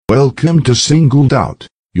Welcome to Singled Out,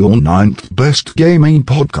 your 9th best gaming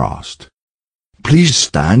podcast. Please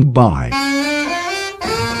stand by.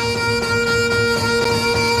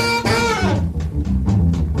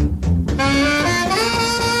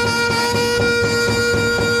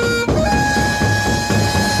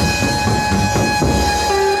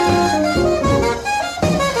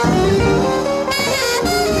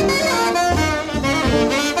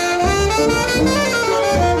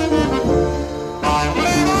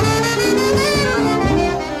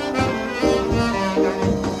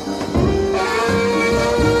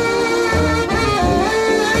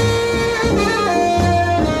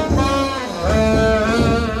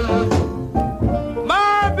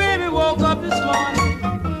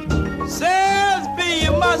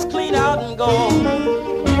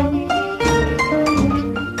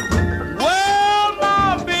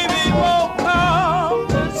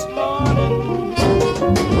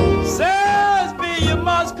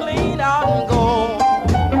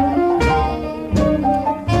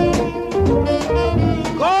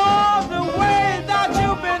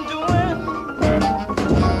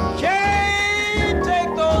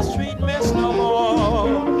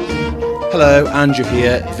 Hello, Andrew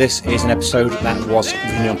here. This is an episode that was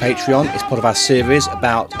originally on Patreon. It's part of our series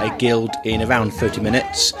about a guild in around 30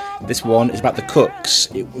 minutes. This one is about the Cooks.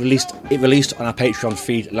 It released on our Patreon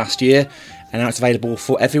feed last year, and now it's available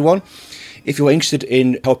for everyone. If you're interested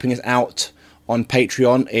in helping us out on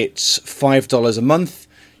Patreon, it's $5 a month.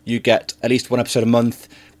 You get at least one episode a month.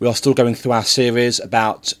 We are still going through our series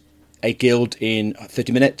about a guild in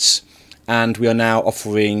 30 minutes, and we are now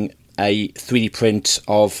offering a 3D print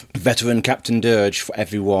of veteran Captain Dirge for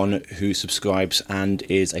everyone who subscribes and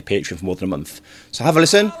is a patron for more than a month. So have a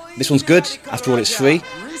listen. This one's good. After all, it's free.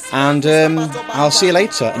 And I'll see you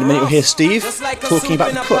later. In a minute, you'll hear Steve talking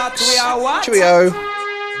about the Cooks. Cheerio.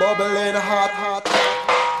 Bubbling hot.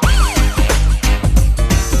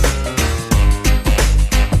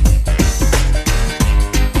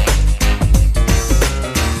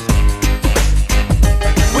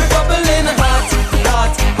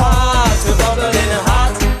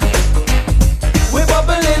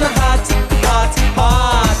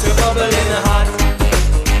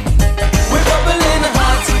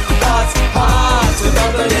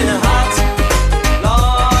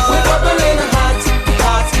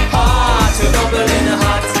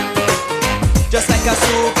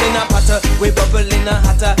 We bubbling a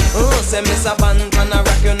hotter, say Miss Savannah,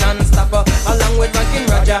 rock you non-stopper. Along with Rankin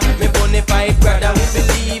Roger, me bonafide brother. We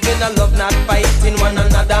believe in a love, not fighting one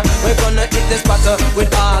another. We're gonna hit this butter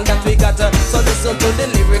with all that we got. So listen to the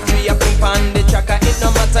lyrics, we are pimp on the tracker. It no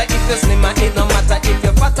matter if you're slimmer, it no matter if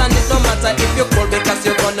you're fat, and it no matter if you're cold, because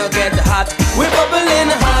you're gonna get hot. We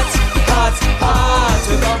bubbling hot.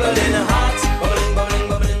 We bubbling hot.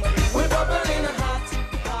 Bubbling. We bubbling hot.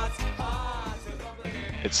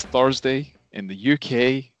 It's Thursday in the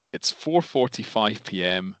UK. It's 4:45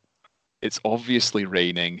 p.m. It's obviously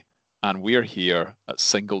raining, and we're here at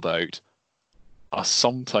Singled Out, a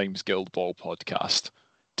sometimes Guild Ball podcast,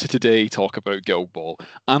 to today talk about Guild Ball.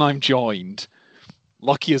 And I'm joined,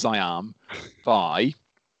 lucky as I am, by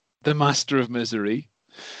the Master of Misery,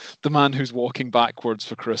 the man who's walking backwards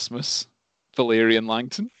for Christmas, Valerian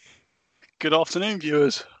Langton. Good afternoon,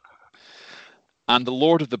 viewers. And the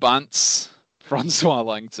Lord of the Bants, Francois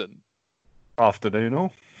Langton. Afternoon,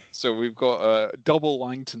 all. So we've got double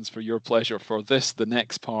Langtons for your pleasure for this, the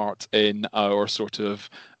next part in our sort of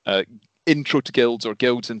intro to guilds, or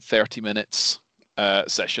guilds in 30 minutes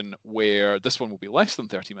session, where this one will be less than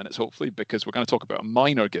 30 minutes, hopefully, because we're going to talk about a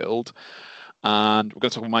minor guild. And we're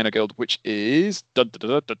going to talk about a minor guild, which is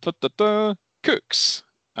Cooks.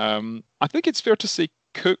 I think it's fair to say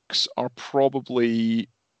Cooks are probably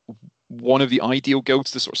one of the ideal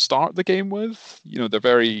guilds to sort of start the game with. You know, they're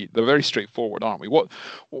very straightforward, aren't we? What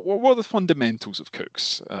are the fundamentals of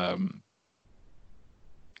Cooks?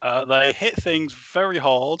 They hit things very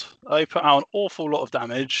hard. They put out an awful lot of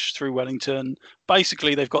damage through Wellington.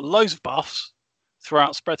 Basically, they've got loads of buffs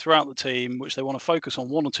spread throughout the team, which they want to focus on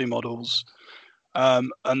one or two models,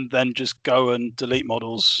 and then just go and delete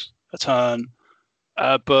models a turn.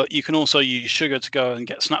 But you can also use Sugar to go and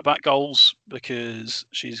get snapback goals, because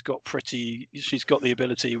she's got the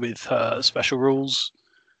ability with her special rules,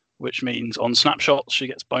 which means on snapshots she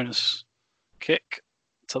gets bonus kick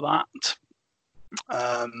to that.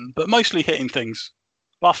 But mostly hitting things,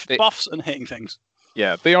 buffs and hitting things.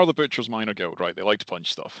 Yeah, they are the Butcher's Minor Guild, right? They like to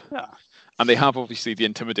punch stuff. Yeah. And they have, obviously, the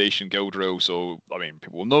Intimidation guild rule, so, I mean,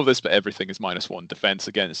 people will know this, but everything is -1 defense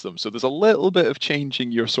against them. So there's a little bit of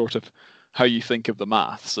changing your sort of how you think of the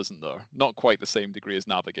maths, isn't there? Not quite the same degree as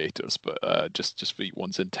Navigators, but just for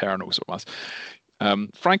one's internal sort of maths.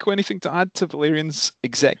 Franco, anything to add to Valerian's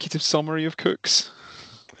executive summary of cooks?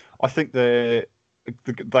 I think they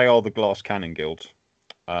are the Glass Cannon Guild.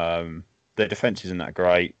 Their defense isn't that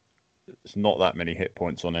great. There's not that many hit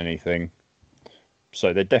points on anything.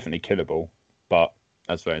 So they're definitely killable. But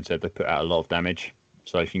as Valerian said, they put out a lot of damage.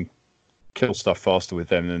 So if you can kill stuff faster with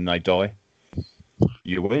them than they die,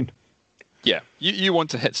 you win. Yeah, you want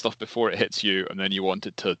to hit stuff before it hits you, and then you want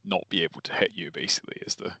it to not be able to hit you. Basically,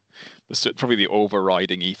 is probably the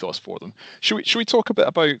overriding ethos for them. Should we talk a bit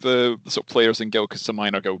about the sort of players in guild? Because the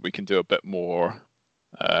minor guild, we can do a bit more.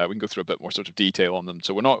 We can go through a bit more sort of detail on them.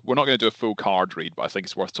 So we're not going to do a full card read, but I think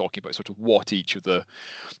it's worth talking about sort of what each of the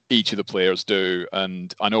players do.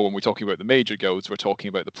 And I know when we're talking about the major guilds, we're talking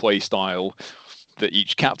about the play style that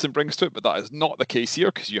each captain brings to it, but that is not the case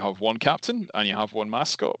here because you have one captain and you have one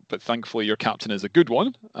mascot. But thankfully, your captain is a good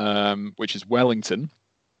one, which is Wellington.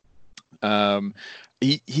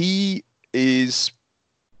 He is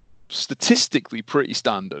statistically pretty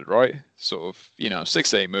standard, right? Sort of,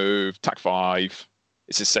 6-8 move, tack 5.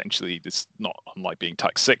 It's essentially this not unlike being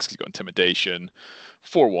tack 6 because you've got intimidation,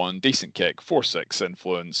 4-1, decent kick, 4-6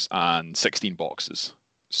 influence, and 16 boxes.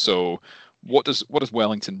 So, what does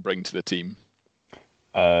Wellington bring to the team?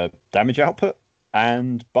 Damage output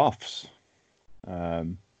and buffs.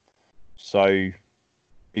 So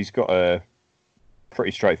he's got a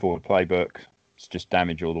pretty straightforward playbook. It's just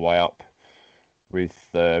damage all the way up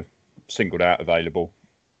with singled out available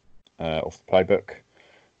off the playbook.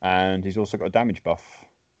 And he's also got a damage buff.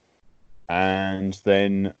 And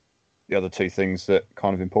then the other two things that are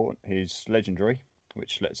kind of important, he's legendary,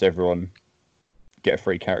 which lets everyone get a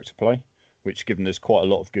free character play, which given there's quite a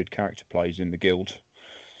lot of good character plays in the guild,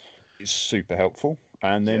 is super helpful.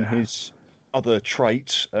 And then his other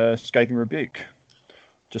trait, Scathing Rebuke,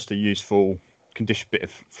 just a useful bit of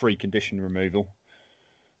free condition removal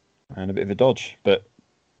and a bit of a dodge. But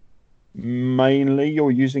mainly you're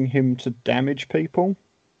using him to damage people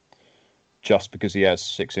just because he has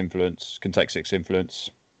 6 influence, can take 6 influence,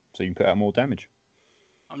 so you can put out more damage.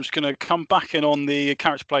 I'm just going to come back in on the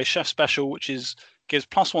character play Chef Special, which gives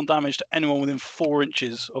 +1 damage to anyone within 4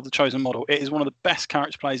 inches of the chosen model. It is one of the best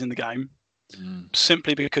character plays in the game,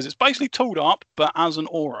 simply because it's basically tooled up, but as an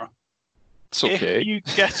aura. It's okay. If you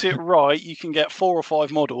get it right, you can get 4 or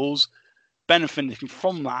 5 models benefiting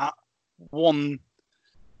from that one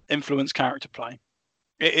influence character play.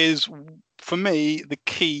 It is, for me, the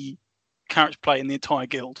key character play in the entire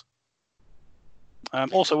guild.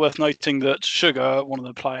 Also worth noting that Sugar, one of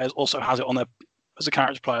the players, also has it on there as a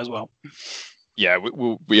character play as well. Yeah,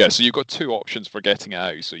 so you've got 2 options for getting it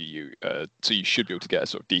out, so you should be able to get a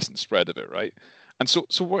sort of decent spread of it, right? And so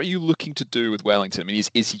what are you looking to do with Wellington? I mean,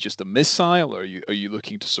 is he just a missile, or are you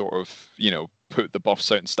looking to sort of, put the buffs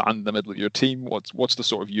out and stand in the middle of your team? What's the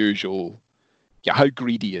sort of usual? Yeah, how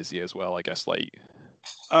greedy is he as well? I guess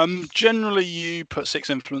generally you put 6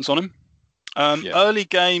 influence on him. Early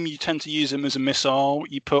game, you tend to use him as a missile.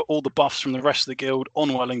 You put all the buffs from the rest of the guild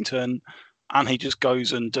on Wellington, and he just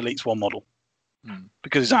goes and deletes one model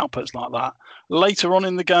because his output's like that. Later on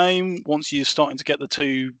in the game, once you're starting to get the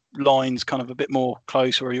 2 lines kind of a bit more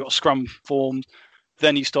close, where you've got scrum formed,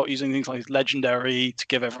 then you start using things like his legendary to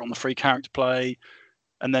give everyone the free character play,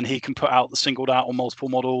 and then he can put out the singled out on multiple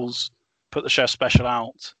models, put the Chef Special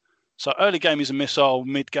out. So early game he's a missile,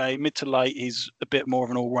 mid to late he's a bit more of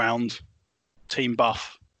an all-round team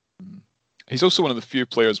buff. He's also one of the few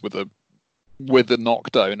players with a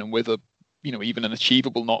knockdown and with a even an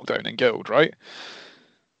achievable knockdown in guild, right?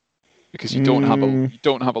 Because you don't have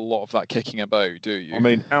a lot of that kicking about, do you? I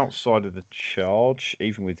mean, outside of the charge,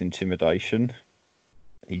 even with intimidation,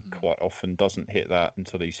 he quite often doesn't hit that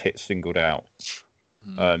until he's hit singled out.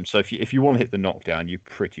 So if you want to hit the knockdown, you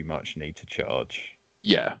pretty much need to charge.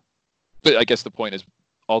 Yeah, but I guess the point is,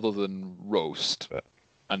 other than Roast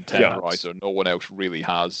and Tenderizer, no one else really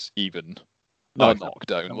has even a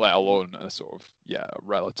knockdown, let alone a sort of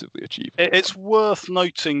relatively achievable. It's worth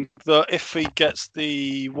noting that if he gets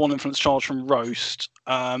the 1 influence charge from Roast,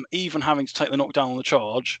 even having to take the knockdown on the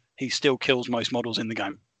charge, he still kills most models in the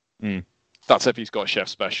game. That's if he's got Chef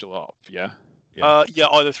Special up, yeah?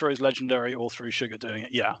 Either through his legendary or through Sugar doing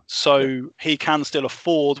it, So he can still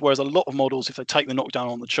afford, whereas a lot of models, if they take the knockdown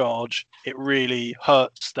on the charge, it really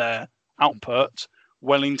hurts their output.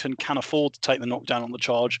 Wellington can afford to take the knockdown on the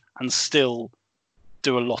charge and still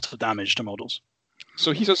do a lot of damage to models.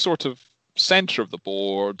 So he's a sort of center of the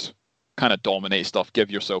board, kind of dominate stuff, give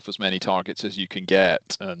yourself as many targets as you can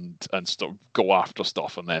get, and sort of go after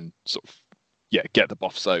stuff, and then sort of get the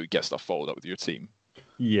buffs out, get stuff followed up with your team.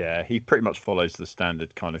 Yeah, he pretty much follows the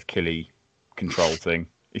standard kind of killy control thing.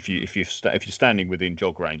 If you're standing within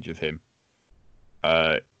jog range of him,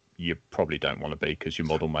 you probably don't want to be because your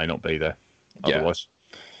model may not be there Yeah. otherwise.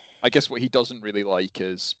 I guess what he doesn't really like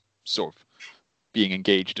is sort of being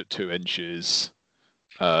engaged at 2 inches,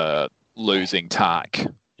 losing tack,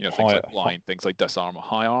 things like blind, things like disarmor,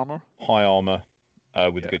 high armor. High armor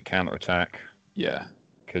with a good counter attack. Yeah.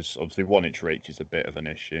 Because obviously 1 inch reach is a bit of an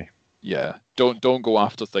issue. Yeah. Don't go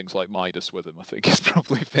after things like Midas with him, I think is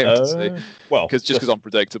probably fair to say. Well, because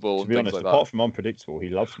unpredictable to and be things honest, like apart that. from unpredictable, he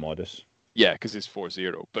loves Midas. Yeah, because it's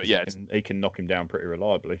 4-0. But yeah, he can knock him down pretty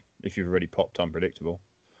reliably if you've already popped unpredictable.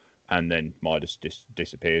 And then Midas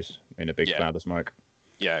disappears in a big cloud of smoke.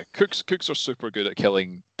 Yeah, Cooks are super good at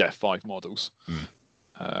killing Def 5 models.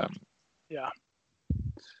 Yeah.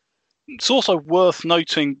 It's also worth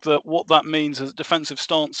noting that what that means is that defensive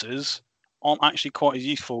stances aren't actually quite as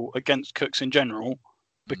useful against Cooks in general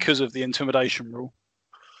because of the intimidation rule.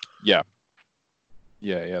 Yeah,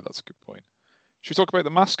 that's a good point. Should we talk about the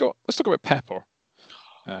mascot? Let's talk about Pepper.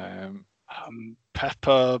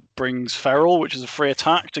 Pepper brings Feral, which is a free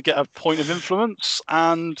attack to get a point of influence,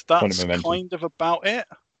 and that's kind of about it.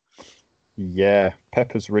 Yeah,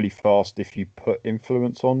 Pepper's really fast if you put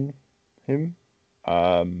influence on him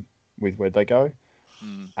with where they go,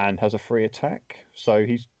 and has a free attack. So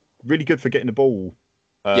he's really good for getting the ball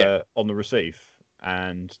on the receive,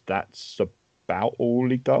 and that's about all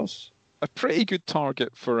he does. A pretty good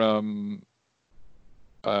target for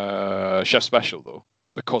Chef Special, though,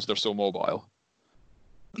 because they're so mobile.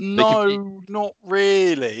 No, not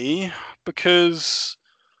really, because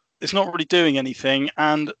it's not really doing anything,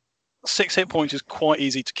 and 6 hit points is quite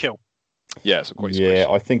easy to kill. Yeah, so quite squishy.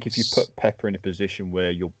 I think if you put Pepper in a position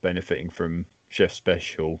where you're benefiting from Chef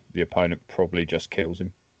Special, the opponent probably just kills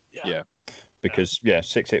him. Yeah. Because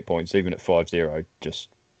 6 hit points, even at 5-0, just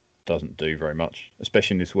doesn't do very much,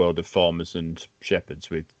 especially in this world of farmers and shepherds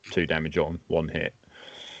with 2 damage on 1 hit.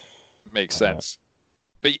 Makes sense.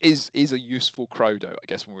 But is a useful crowd out, I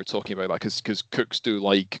guess, when we're talking about that, because Cooks do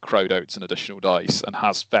like crowd outs and additional dice, and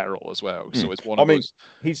has Feral as well. So it's one of those.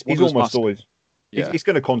 He's almost always. He's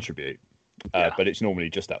going to contribute, but it's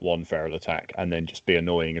normally just that 1 Feral attack, and then just be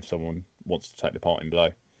annoying if someone wants to take the parting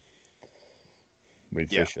blow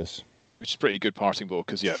with Vicious. Which is pretty good parting blow,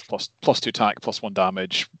 because plus 2 attack, plus 1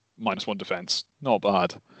 damage, minus 1 defense. Not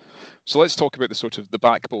bad. So let's talk about the sort of the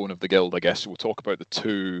backbone of the guild, I guess. We'll talk about the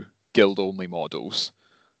 2 guild only models,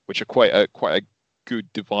 which are quite a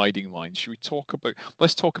good dividing line. Should we talk about?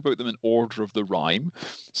 Let's talk about them in order of the rhyme.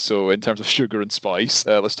 So in terms of Sugar and Spice,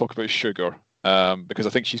 let's talk about Sugar, because I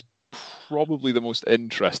think she's probably the most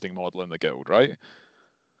interesting model in the guild, right?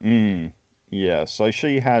 Yeah. So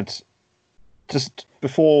she had, just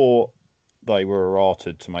before they were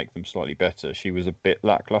errated to make them slightly better, she was a bit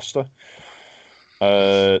lackluster.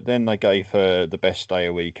 Then they gave her the best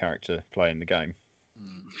AoE character playing the game.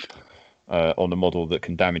 On a model that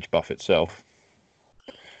can damage buff itself.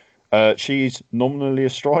 She's nominally a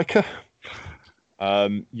striker.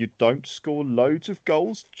 You don't score loads of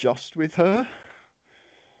goals just with her.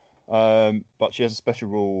 But she has a special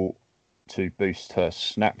rule to boost her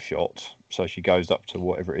snapshot. So she goes up to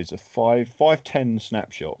whatever it is, a 5/10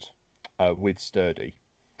 snapshot with sturdy.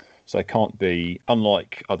 So it can't be,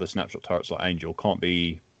 unlike other snapshot turrets like Angel, can't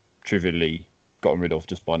be trivially gotten rid of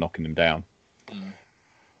just by knocking them down.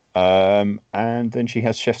 And then she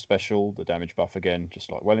has Chef Special, the damage buff again,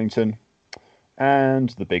 just like Wellington. And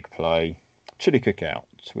the big play, Chili Cookout,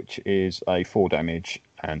 which is a 4 damage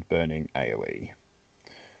and burning AoE.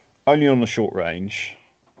 Only on the short range,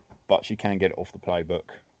 but she can get it off the playbook,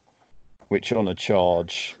 which on a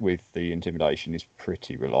charge with the intimidation is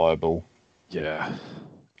pretty reliable. Yeah.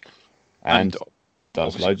 And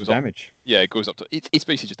does loads of damage. It goes up to. It's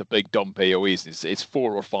basically just a big dump AoE. It's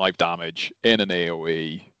 4 or 5 damage in an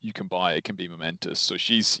AoE. You can buy it. Can be momentous. So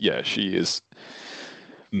she is.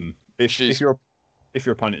 If your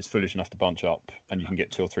opponent is foolish enough to bunch up and you can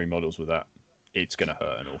get 2 or 3 models with that, it's going to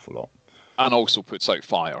hurt an awful lot. And also puts out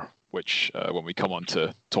fire, which when we come on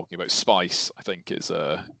to talking about Spice, I think is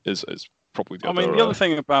probably the other. The other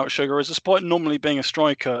thing about Sugar is, despite normally being a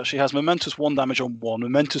striker, she has momentous 1 damage on 1,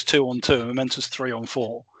 momentous 2 on 2, and momentous 3 on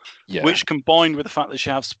 4. Yeah. Which, combined with the fact that she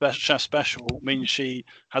has Chef Special, means she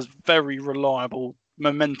has very reliable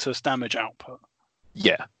momentous damage output.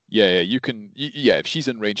 Yeah. You can. If she's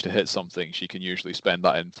in range to hit something, she can usually spend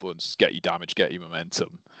that influence, get you damage, get you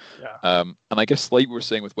momentum. Yeah. And I guess, like we were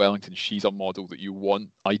saying with Wellington, she's a model that you want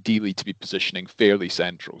ideally to be positioning fairly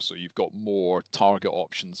central. So you've got more target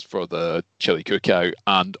options for the Chili Cookout,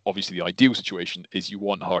 and obviously the ideal situation is you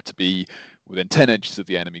want her to be within 10 inches of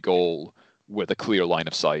the enemy goal with a clear line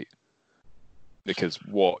of sight. Because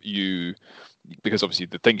because obviously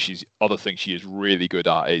other thing she is really good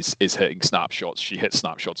at is hitting snapshots. She hits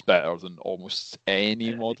snapshots better than almost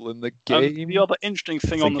any model in the game. The other interesting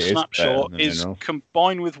thing on the snapshot is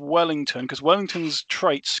combined with Wellington, because Wellington's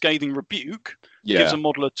trait, Scathing Rebuke, gives a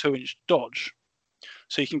model a 2-inch dodge.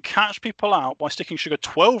 So you can catch people out by sticking Sugar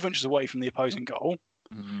 12 inches away from the opposing goal,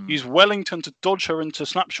 use Wellington to dodge her into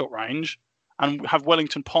snapshot range, and have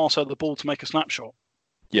Wellington pass her the ball to make a snapshot.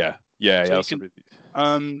 Yeah.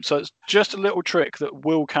 So it's just a little trick that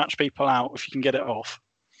will catch people out if you can get it off.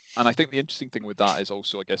 And I think the interesting thing with that is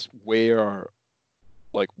also, I guess, where,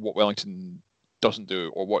 like, what Wellington doesn't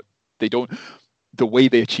do, or what they don't, the way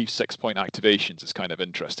they achieve 6-point activations is kind of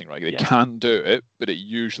interesting, right? They can do it, but it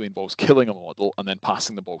usually involves killing a model and then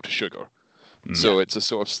passing the ball to Sugar. So it's a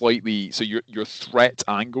sort of slightly, so your threat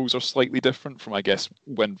angles are slightly different from, I guess,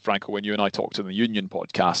 when you and I talked in the Union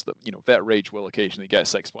podcast, that, you know, Vet Rage will occasionally get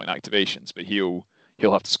 6-point activations, but he'll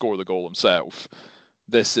have to score the goal himself.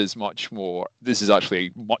 This is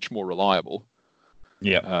actually much more reliable.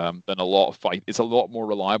 Than a lot of fight. It's a lot more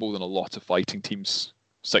reliable than a lot of fighting teams'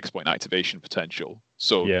 6-point activation potential.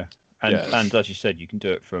 So and as you said, you can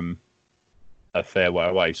do it from a fair way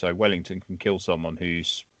away. So Wellington can kill someone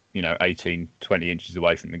who's, you know, 18, 20 inches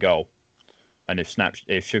away from the goal, and if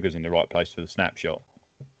Sugar's in the right place for the snapshot,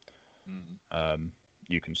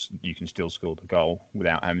 you can still score the goal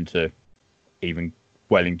without having to even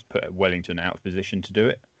put Wellington out of position to do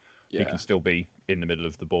it. He can still be in the middle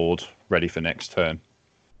of the board, ready for next turn.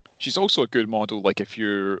 She's also a good model, like if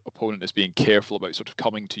your opponent is being careful about sort of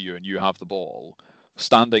coming to you and you have the ball,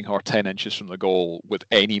 standing her 10 inches from the goal with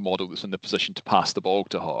any model that's in the position to pass the ball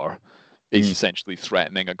to her is essentially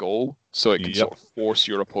threatening a goal. So it can sort of force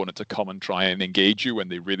your opponent to come and try and engage you when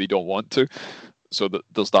they really don't want to. So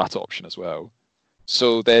there's that option as well.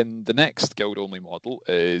 So then the next guild-only model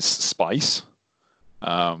is Spice.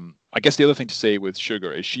 I guess the other thing to say with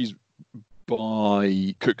Sugar is she's,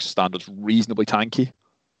 by Cook's standards, reasonably tanky.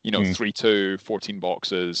 You know, 3-2, 14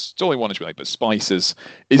 boxes. It's only one inch, but Spice is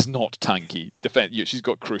not tanky. She's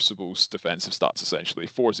got Crucible's defensive stats, essentially.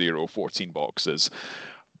 4-0, 14 boxes.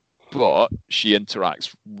 But she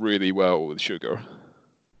interacts really well with Sugar.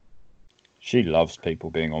 She loves people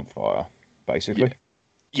being on fire, basically.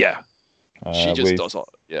 Yeah. She just does it.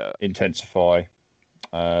 Yeah. Intensify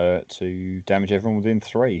to damage everyone within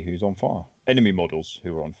 3 who's on fire. Enemy models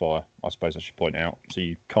who are on fire, I suppose I should point out. So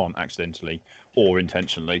you can't accidentally or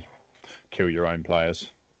intentionally kill your own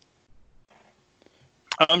players.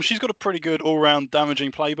 She's got a pretty good all-round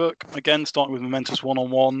damaging playbook. Again, starting with Momentous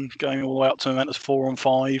 1-on-1, going all the way up to Momentous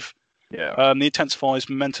 4-on-5. Yeah. The Intensify is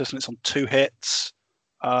Momentous and it's on 2 hits.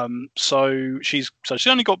 So she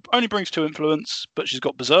only brings 2 influence, but she's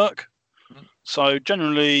got Berserk. So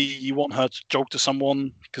generally, you want her to jog to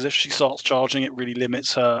someone, because if she starts charging, it really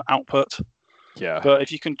limits her output. Yeah. But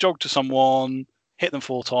if you can jog to someone, hit them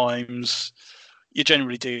 4 times, you're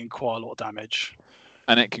generally doing quite a lot of damage.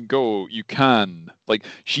 And it can go,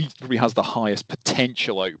 she probably has the highest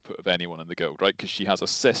potential output of anyone in the guild, right? Because she has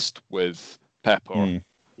assist with Pepper,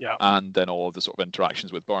 and then all of the sort of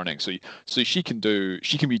interactions with Burning. So she can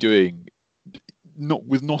be doing,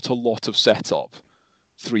 not a lot of setup,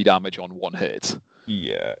 3 damage on 1 hit.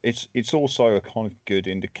 Yeah, it's also a kind of good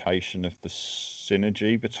indication of the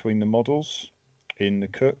synergy between the models in the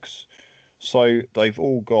Cooks. So they've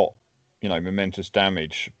all got, you know, momentous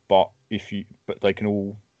damage, but they can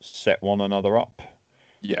all set one another up.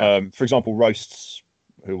 Yeah. For example, Roasts,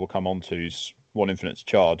 who we'll come on to's 1 infinite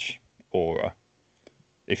charge aura.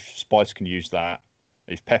 If Spice can use that,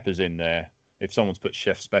 if Pepper's in there, if someone's put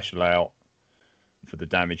Chef Special out for the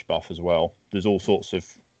damage buff as well, there's all sorts of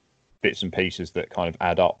bits and pieces that kind of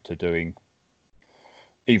add up to doing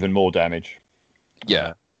even more damage.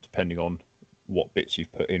 Yeah. Depending on what bits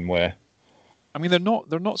you've put in where. I mean, they're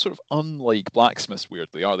not sort of unlike blacksmiths,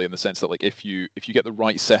 weirdly, are they? In the sense that, like, if you get the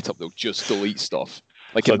right setup, they'll just delete stuff.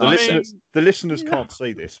 Like, so the listeners can't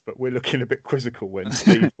see this, but we're looking a bit quizzical when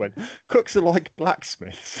Steve went, Cooks are like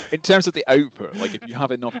blacksmiths. In terms of the output, like, if you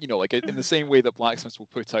have enough, you know, like in the same way that blacksmiths will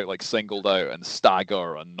put out like Singled Out and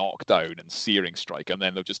Stagger and Knockdown and Searing Strike, and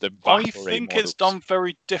then they'll just evaporate. I think it's done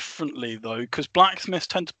very differently though, because blacksmiths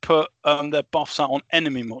tend to put their buffs out on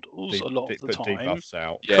enemy models a lot of the time. Debuffs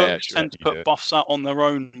out. Cooks tend to put buffs out on their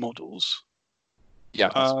own models.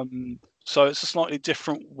 Yeah. So it's a slightly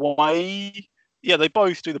different way. Yeah, they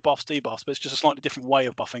both do the buffs, debuffs, but it's just a slightly different way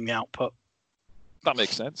of buffing the output. That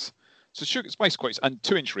makes sense. So Sugar Spice quite, and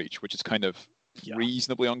 2-inch reach, which is kind of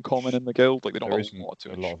reasonably uncommon in the guild. Like, they don't have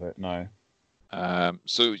a lot of it, no.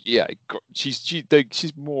 So yeah,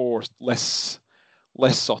 she's more or less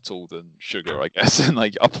less subtle than Sugar, I guess, and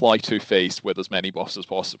like apply Two-Faced with as many buffs as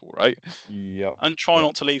possible, right? Yeah. And try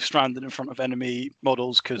not to leave Stranded in front of enemy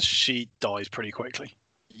models because she dies pretty quickly.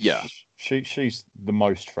 Yeah. She's the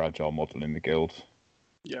most fragile model in the guild.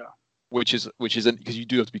 Yeah. Which is because you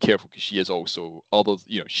do have to be careful because she is also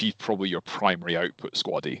she's probably your primary output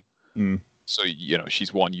squaddy. So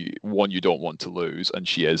she's one you don't want to lose, and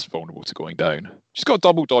she is vulnerable to going down. She's got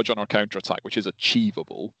double dodge on her counter attack, which is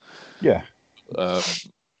achievable. Yeah.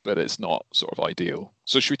 But it's not sort of ideal.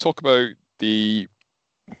 So should we talk about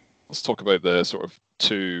let's talk about the sort of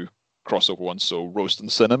two crossover ones. So Roast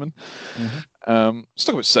and Cinnamon. Let's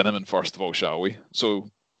talk about Cinnamon first of all, shall we? So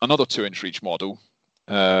another 2-inch reach model.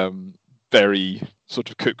 Very sort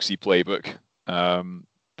of cooksy playbook,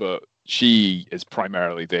 but she is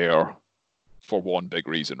primarily there for one big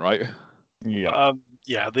reason, right? Yeah.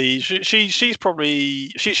 She's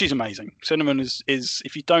amazing. Cinnamon is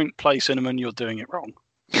if you don't play Cinnamon, you're doing it wrong.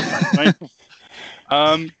 Right?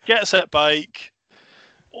 Get a set bake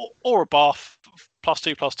or a buff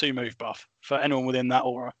 +2/+2 move buff for anyone within that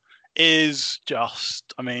aura is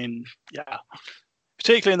just,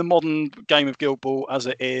 particularly in the modern game of Guild Ball as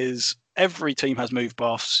it is, every team has move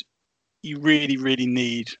buffs. You really, really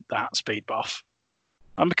need that speed buff.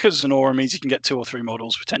 And because it's an aura, means you can get 2 or 3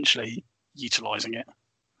 models potentially utilising it.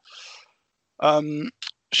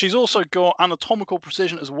 She's also got anatomical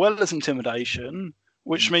precision as well as intimidation,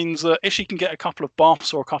 which means that if she can get a couple of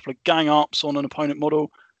buffs or a couple of gang ups on an opponent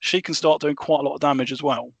model, she can start doing quite a lot of damage as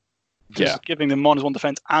well. Yeah. Giving them -1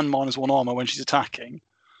 defense and -1 armor when she's attacking.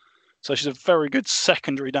 So she's a very good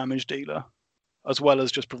secondary damage dealer, as well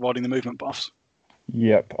as just providing the movement buffs.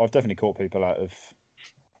 Yep, I've definitely caught people out of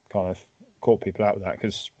that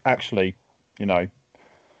because actually,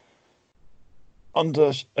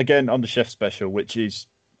 under Chef Special, which is,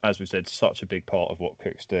 as we said, such a big part of what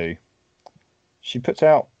cooks do, she puts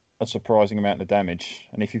out a surprising amount of damage,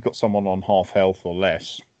 and if you've got someone on half health or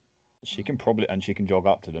less, she can jog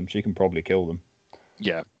up to them. She can probably kill them.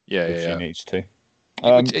 Yeah. If she needs to.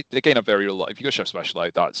 Again, a very real life. If you got Chef Special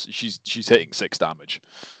like that, she's hitting 6 damage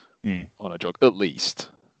on a jog at least.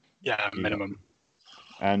 Yeah, minimum.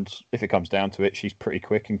 And if it comes down to it, she's pretty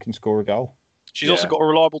quick and can score a goal. She's also got a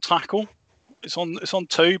reliable tackle. It's on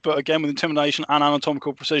 2, but again with intimidation and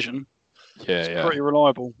anatomical precision, it's pretty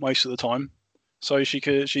reliable most of the time. So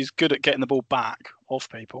she's good at getting the ball back off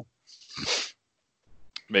people.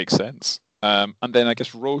 Makes sense. And then I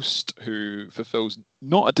guess Roast, who fulfills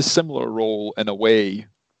not a dissimilar role in a way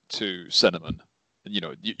to Cinnamon.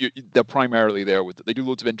 They're primarily there they do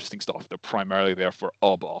loads of interesting stuff. They're primarily there for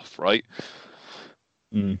a buff, right?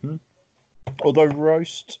 Mm-hmm. Although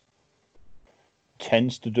Roast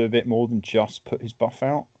tends to do a bit more than just put his buff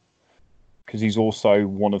out, because he's also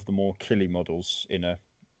one of the more killy models in a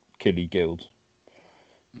killy guild.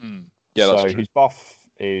 Yeah, so that's true. His buff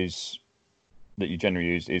that you generally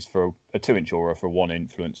use is for a 2-inch aura for 1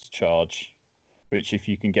 influence charge, which if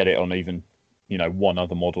you can get it on even one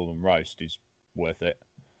other model than Roast is worth it.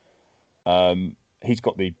 He's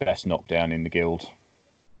got the best knockdown in the guild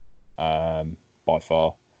by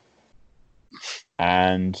far,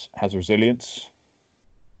 and has resilience,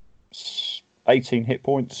 18 hit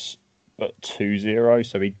points but 2-0,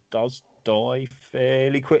 so he does die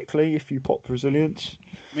fairly quickly if you pop resilience.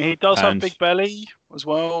 He does have big belly as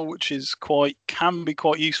well, which can be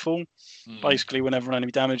quite useful. Basically, whenever an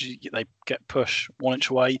enemy damage, they get push 1 inch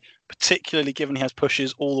away, particularly given he has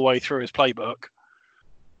pushes all the way through his playbook.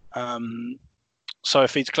 So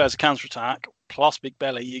if he declares a counter attack plus big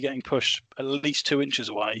belly, you're getting pushed at least 2 inches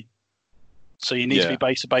away. So you need to be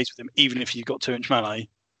base to base with him, even if you've got 2-inch melee,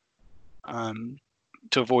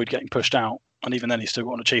 to avoid getting pushed out. And even then, he's still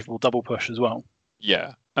got an achievable double push as well.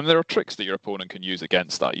 Yeah, and there are tricks that your opponent can use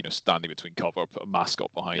against that. Standing between cover, put a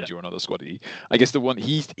mascot behind you, or another squad. I guess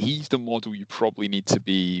he's the model you probably need to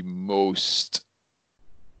be most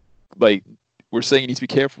we're saying you need to be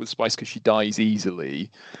careful with Spice because she dies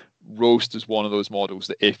easily. Roast is one of those models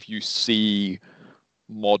that if you see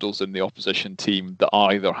models in the opposition team that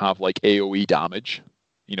either have AoE damage,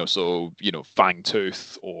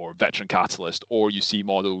 Fangtooth or Veteran Catalyst, or you see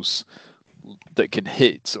models that can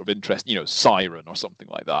hit sort of interest, Siren or something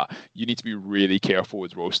like that, you need to be really careful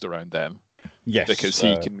with Roast around them. Yes, because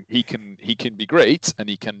he can be great and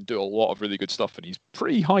he can do a lot of really good stuff, and he's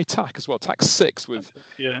pretty high tack as well. Tack 6 with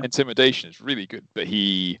intimidation is really good, but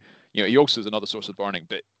he also is another source of burning.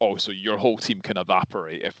 But also your whole team can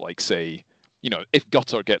evaporate if, if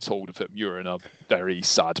Gutter gets hold of him, you're in a very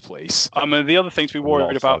sad place. The other thing to be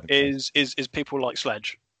worried about is people like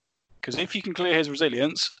Sledge, because if you can clear his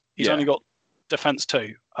resilience, he's only got defense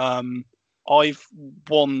 2. I've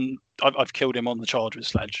killed him on the charge with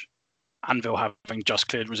Sledge, Anvil having just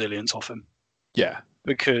cleared resilience off him. Yeah.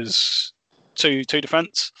 Because two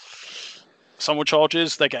defense, someone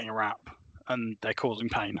charges, they're getting a wrap and they're causing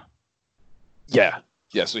pain. Yeah.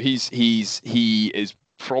 So he is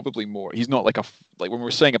probably more. He's not like when we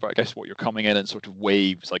were saying about, I guess, what you're coming in sort of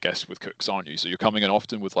waves, I guess, with cooks, aren't you? So you're coming in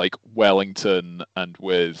often with like Wellington and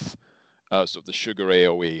with sort of the sugar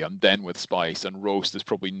AOE, and then with spice, and roast is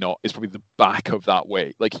probably the back of that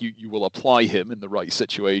way. Like you will apply him in the right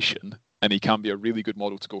situation, and he can be a really good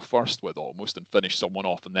model to go first with almost and finish someone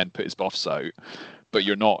off and then put his buffs out. But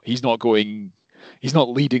he's not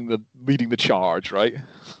leading the charge, right?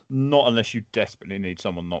 Not unless you desperately need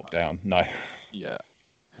someone knocked down. No. Yeah.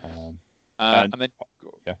 And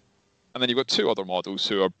then you've got two other models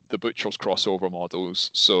who are the Butcher's crossover models.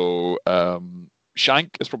 So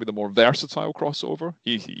Shank is probably the more versatile crossover.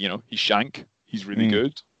 He's Shank. He's really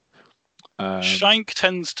good. Shank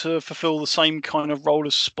tends to fulfill the same kind of role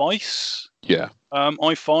as Spice. Yeah.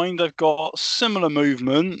 I find they've got similar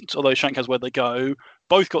movement, although Shank has where they go.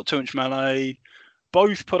 Both got 2-inch melee.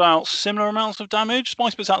 Both put out similar amounts of damage.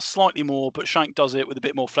 Spice puts out slightly more, but Shank does it with a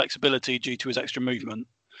bit more flexibility due to his extra movement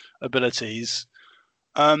abilities.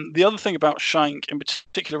 The other thing about Shank, in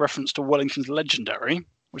particular reference to Wellington's Legendary,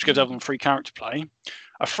 which gives everyone free character play,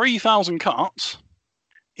 a 3,000 cut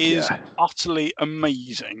is utterly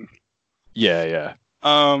amazing. Yeah.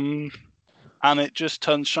 And it just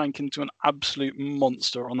turns Shank into an absolute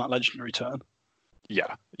monster on that Legendary turn.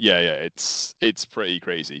 Yeah. It's pretty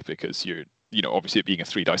crazy because obviously it being a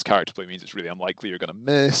 3 dice character play means it's really unlikely you're going to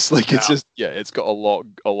miss. Like it's just it's got a lot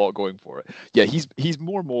going for it. Yeah, he's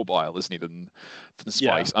more mobile, isn't he, than Spice?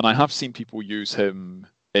 Yeah. And I have seen people use him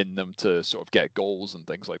in them to sort of get goals and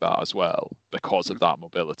things like that as well because of that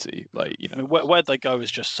mobility. Like where they go is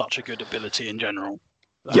just such a good ability in general.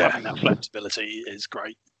 Having that flexibility is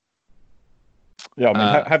great. Yeah, I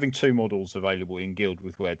mean having two models available in Guild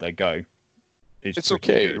with Where They Go. It's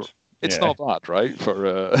okay. Good. It's not bad, right?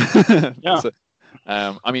 For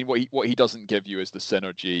I mean, what he doesn't give you is the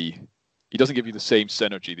synergy. He doesn't give you the same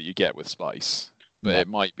synergy that you get with Spice, but it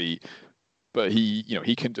might be. But he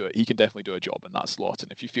can do it. He can definitely do a job in that slot.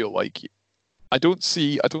 And if you feel like, I don't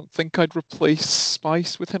think I'd replace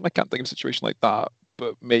Spice with him. I can't think of a situation like that.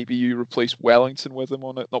 But maybe you replace Wellington with him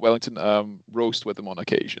on it. Not Wellington, Roast with him on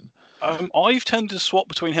occasion. I've tended to swap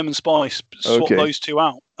between him and Spice. Swap those two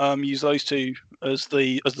out. Use those two as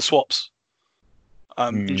the swaps.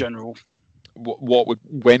 In general.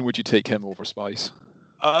 When would you take him over Spice?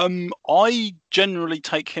 I generally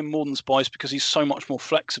take him more than Spice because he's so much more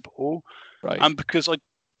flexible, right? And because I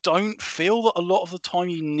don't feel that a lot of the time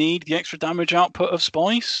you need the extra damage output of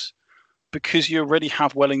Spice, because you already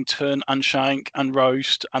have Wellington and Shank and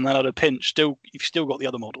Roast, and then at a pinch, you've still got the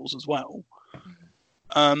other models as well.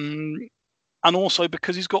 And also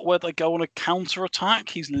because he's got Where They Go on a counter attack,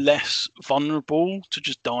 he's less vulnerable to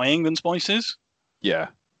just dying than Spice is. Yeah.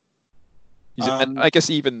 And I guess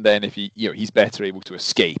even then, if he's better able to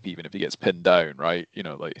escape, even if he gets pinned down, right?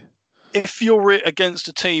 If you're against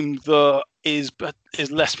a team that is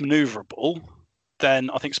less maneuverable, then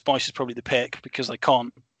I think Spice is probably the pick because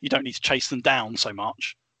you don't need to chase them down so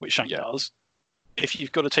much, which Shank does. If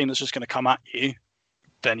you've got a team that's just going to come at you,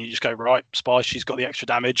 then you just go, right, Spice, she's got the extra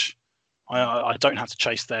damage. I don't have to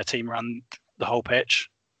chase their team around the whole pitch.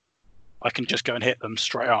 I can just go and hit them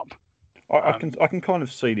straight up. I can kind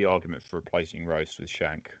of see the argument for replacing Roast with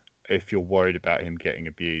Shank if you're worried about him getting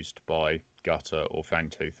abused by Gutter or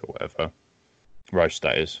Fangtooth or whatever. Roast,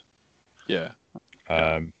 that is. Yeah.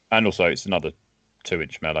 And also it's another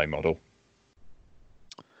 2-inch melee model.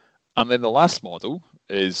 And then the last model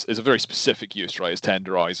is a very specific use, right? Is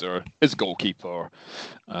Tenderizer, is Goalkeeper.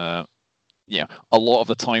 A lot of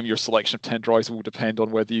the time your selection of Tenderizer will depend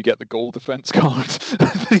on whether you get the goal defense card. I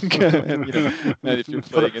think if you're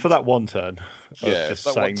playing for that one turn. Just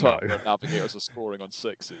that one turn where Navigators are scoring on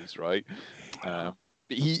 6s, right?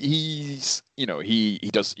 He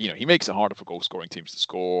makes it harder for goal scoring teams to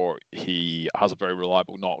score. He has a very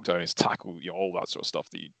reliable knockdown, his tackle, all that sort of stuff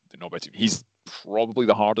that you know about him. He's probably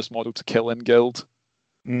the hardest model to kill in Guild.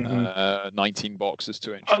 19 boxes,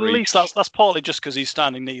 2-inch At least that's partly just because he's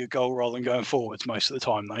standing near your goal rather than going forwards most of the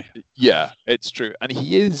time, though. Yeah, it's true, and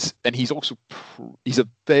he's also he's a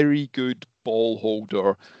very good ball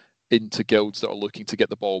holder into guilds that are looking to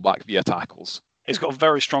get the ball back via tackles. He's got a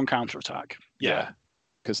very strong counter attack. Yeah,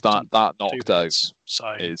 because that knockdown is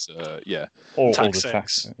or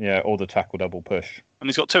the tackle double push, and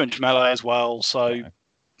he's got 2-inch melee as well. So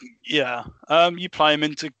you play him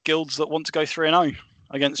into guilds that want to go 3-0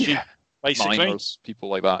 against you, basically. Miners, people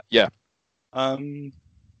like that. Yeah.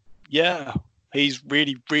 Yeah, he's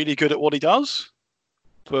really, really good at what he does,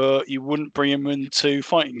 but you wouldn't bring him into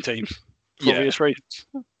fighting teams for obvious reasons.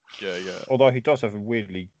 Yeah. Although he does still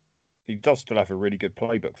have a really good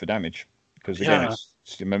playbook for damage, because again,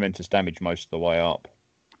 it's momentous damage most of the way up.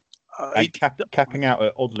 And capping out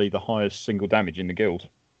at oddly the highest single damage in the guild.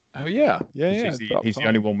 Oh yeah. He's the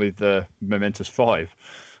only one with momentous 5.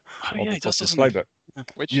 He does, the playbook.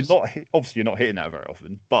 Which you're not hitting that very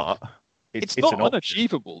often, but it's an not option.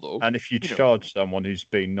 unachievable though. And if you charge someone who's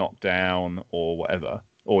been knocked down or whatever,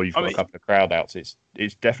 or you've got a couple of crowd outs, it's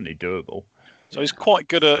definitely doable. So he's quite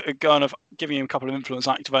good at kind of giving him a couple of influence,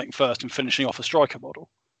 activating first, and finishing off a striker model,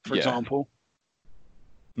 for example.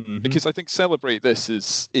 Mm-hmm. Because I think Celebrate this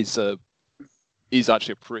is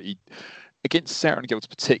actually a pretty, against certain guilds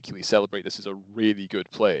particularly, Celebrate this is a really good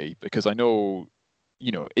play, because I know,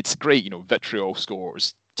 it's great, Vitriol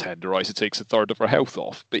scores, Tenderizer takes a third of her health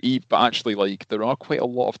off, but actually, like, there are quite a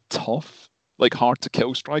lot of tough, like, hard to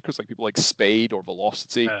kill strikers, like people like Spade or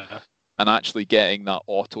Velocity, and actually getting that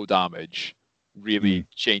auto damage really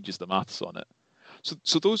changes the maths on it.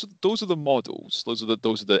 So those are the models. Those are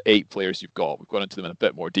the 8 players you've got. We've gone into them in a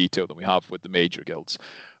bit more detail than we have with the major guilds.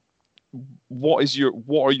 What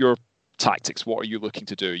are your tactics? What are you looking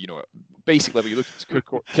to do? Basic level, you're looking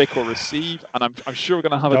to kick or receive, and I'm sure we're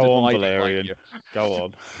going to have a divide line here. Go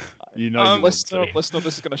on. Listener, this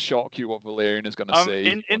is going to shock you what Valerian is going to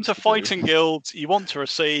say. Into fighting guilds, you want to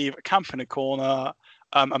receive, camp in a corner,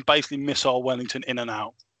 and basically missile Wellington in and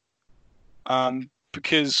out.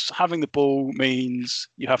 Because having the ball means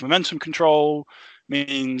you have momentum control,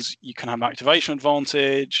 means you can have activation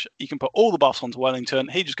advantage, you can put all the buffs onto Wellington,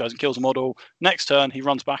 he just goes and kills a model. Next turn, he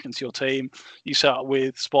runs back into your team. You set up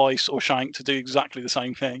with Spice or Shank to do exactly the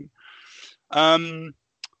same thing.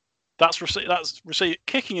 That's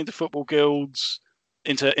kicking into football guilds,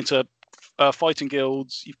 into fighting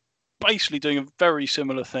guilds. You're basically doing a very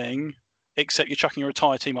similar thing, except you're chucking your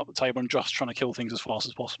entire team up the table and just trying to kill things as fast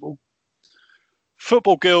as possible.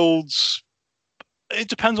 Football guilds, it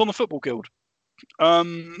depends on the football guild.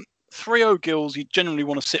 3-0 guilds, you generally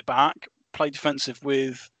want to sit back, play defensive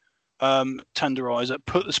with Tenderizer,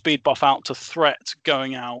 put the speed buff out to threat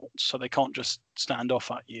going out so they can't just stand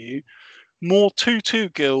off at you. More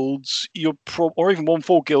 2-2 guilds, or even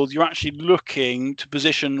 1-4 guilds, you're actually looking to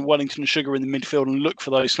position Wellington and Sugar in the midfield and look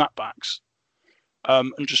for those snapbacks,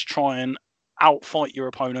 and just try and outfight your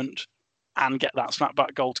opponent and get that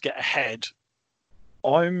snapback goal to get ahead.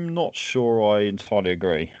 I'm not sure I entirely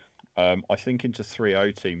agree. I think into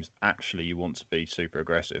 3-0 teams, actually, you want to be super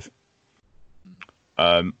aggressive.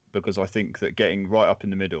 Because I think that getting right up in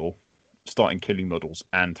the middle, starting killing models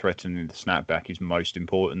and threatening the snapback is most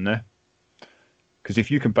important there. Because if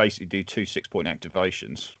you can basically do 2 6-point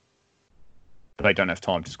activations, but they don't have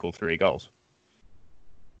time to score 3 goals.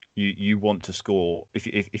 You want to score.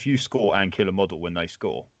 If you score and kill a model when they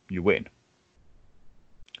score, you win.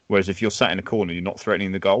 Whereas if you're sat in a corner, you're not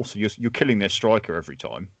threatening the goal, so you're killing their striker every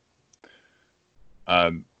time.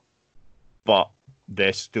 But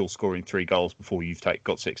they're still scoring 3 goals before you've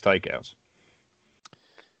got 6 takeouts.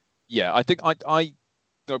 Yeah, I think I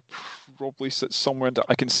probably sit somewhere.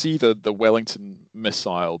 I can see the Wellington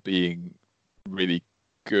missile being really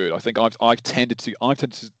good. I think I've tended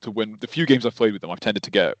to win the few games I've played with them. I've tended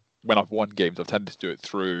to get, when I've won games, I've tended to do it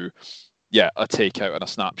through a takeout and a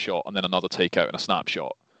snapshot, and then another takeout and a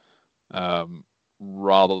snapshot.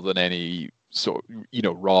 Rather than any sort,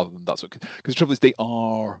 rather than that sort. Because the trouble is, they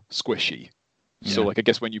are squishy. Yeah. So, I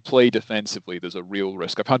guess when you play defensively, there's a real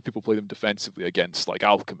risk. I've had people play them defensively against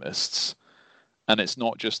alchemists, and it's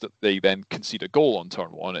not just that they then concede a goal on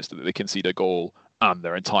turn 1; it's that they concede a goal and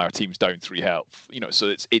their entire team's down 3 health.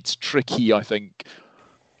 So it's tricky. I think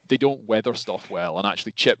they don't weather stuff well, and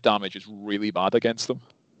actually chip damage is really bad against them.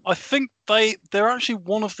 I think they're actually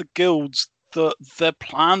one of the guilds that their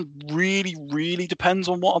plan really, really depends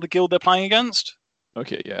on what other guild they're playing against.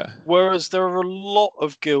 Okay, yeah. Whereas there are a lot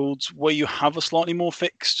of guilds where you have a slightly more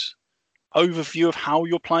fixed overview of how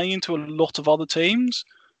you're playing into a lot of other teams.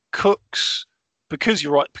 Cooks, because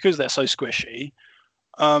you're right, because they're so squishy,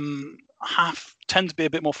 tend to be a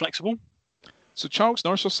bit more flexible. So Charles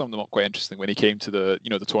Nurse was summed them up quite interesting when he came to the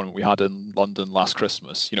the tournament we had in London last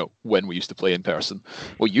Christmas, when we used to play in person.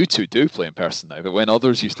 Well, you two do play in person now, but when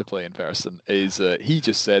others used to play in person, he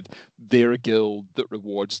just said they're a guild that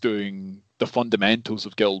rewards doing the fundamentals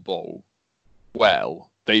of Guild Ball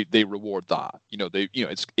well. They reward that.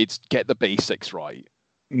 It's get the basics right.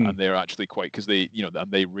 And they're actually quite, because they, and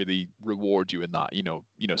they really reward you in that,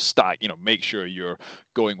 stack, make sure you're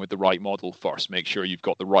going with the right model first, make sure you've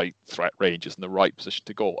got the right threat ranges and the right position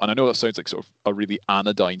to go. And I know that sounds like sort of a really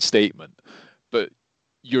anodyne statement, but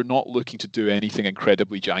you're not looking to do anything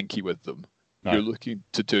incredibly janky with them. No. You're looking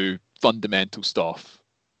to do fundamental stuff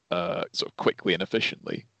sort of quickly and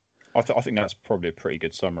efficiently. I think that's probably a pretty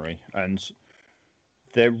good summary. And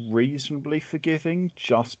they're reasonably forgiving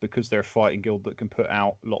just because they're a fighting guild that can put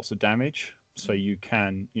out lots of damage. So you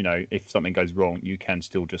can, if something goes wrong, you can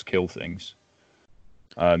still just kill things.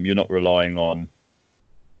 You're not relying on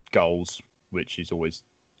goals, which is always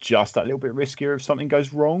just that little bit riskier if something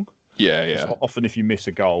goes wrong. Yeah. So often if you miss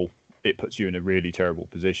a goal, it puts you in a really terrible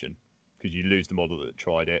position because you lose the model that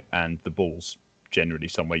tried it and the ball's generally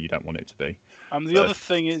somewhere you don't want it to be. The other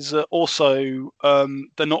thing is that also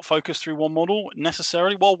they're not focused through one model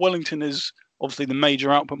necessarily. While Wellington is obviously the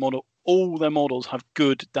major output model, all their models have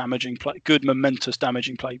good momentous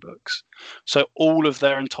damaging playbooks. So all of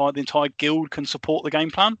the entire guild can support the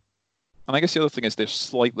game plan. And I guess the other thing is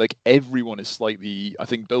everyone is slightly, I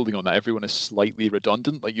think building on that, everyone is slightly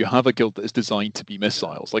redundant. Like you have a guild that is designed to be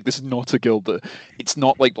missiles. Like this is not a guild it's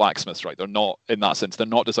not like blacksmiths, right? They're not, in that sense, they're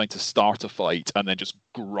not designed to start a fight and then just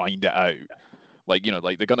grind it out. Like, they're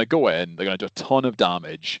going to go in, they're going to do a ton of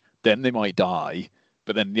damage, then they might die,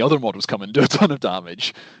 but then the other models come and do a ton of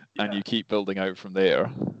damage, and you keep building out from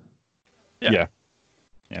there. Yeah.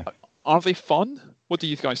 Are they fun? What do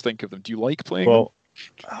you guys think of them? Do you like playing them?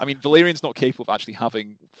 I mean, Valerian's not capable of actually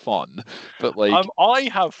having fun, but I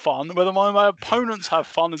have fun. Whether my opponents have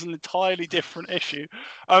fun is an entirely different issue.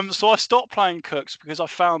 So I stopped playing Cooks because I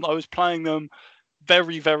found I was playing them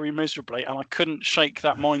very, very miserably, and I couldn't shake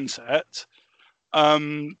that mindset.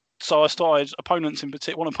 So I started opponents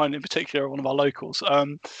one opponent in particular, one of our locals. I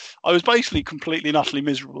was basically completely and utterly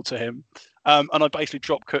miserable to him, and I basically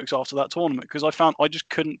dropped Cooks after that tournament because I found I just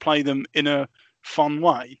couldn't play them in a fun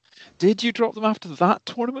way. Did you drop them after that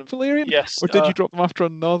tournament, Valerian? Yes. Or did you drop them after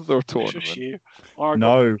another tournament?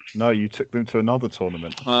 No, you took them to another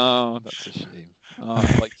tournament. Oh, that's a shame.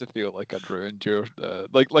 I'd like to feel like I'd ruined your,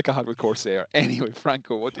 like I had with Corsair. Anyway,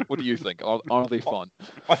 Franco, what do you think? Are they fun?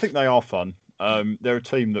 I think they are fun. They're a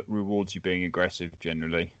team that rewards you being aggressive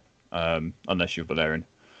generally, unless you're Valerian.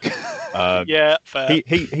 Yeah, fair.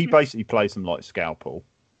 He basically plays them like Scalpel,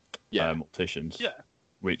 Morticians. Yeah.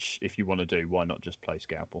 Which, if you want to do, why not just play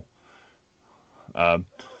Scalpel?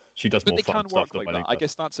 She does but more they fun can stuff work than like that. I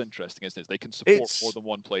guess that's interesting, isn't it? They can support more than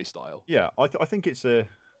one play style. Yeah, I think it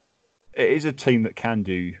is a team that can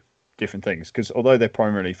do different things because although they're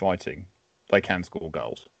primarily fighting, they can score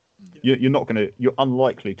goals. You're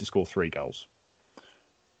unlikely to score 3 goals,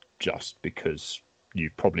 just because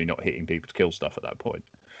you're probably not hitting people to kill stuff at that point.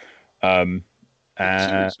 2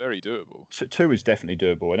 is very doable. 2 is definitely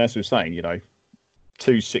doable, and as we were saying,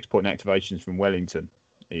 2 6-point activations from Wellington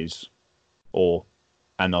or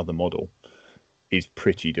another model is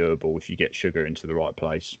pretty doable if you get Sugar into the right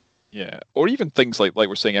place. Yeah, or even things like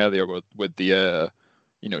we're saying earlier with the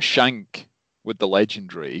Shank with the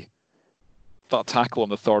legendary, that tackle on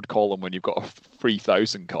the 3rd column when you've got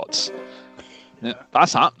 3,000 cuts. Yeah,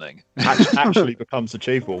 that's happening. Actually becomes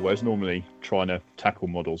achievable, whereas normally trying to tackle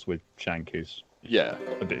models with Shank is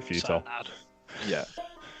a bit futile. Sad. Yeah.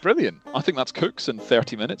 Brilliant. I think that's Cooks in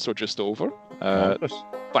 30 minutes or just over.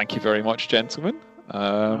 Thank you very much, gentlemen.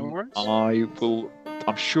 I'm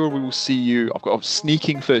sure we will see you. I've got a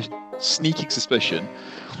sneaking suspicion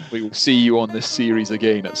we will see you on this series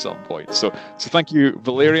again at some point. So thank you,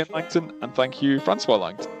 Valerian Langton, and thank you, Francois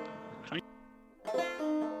Langton.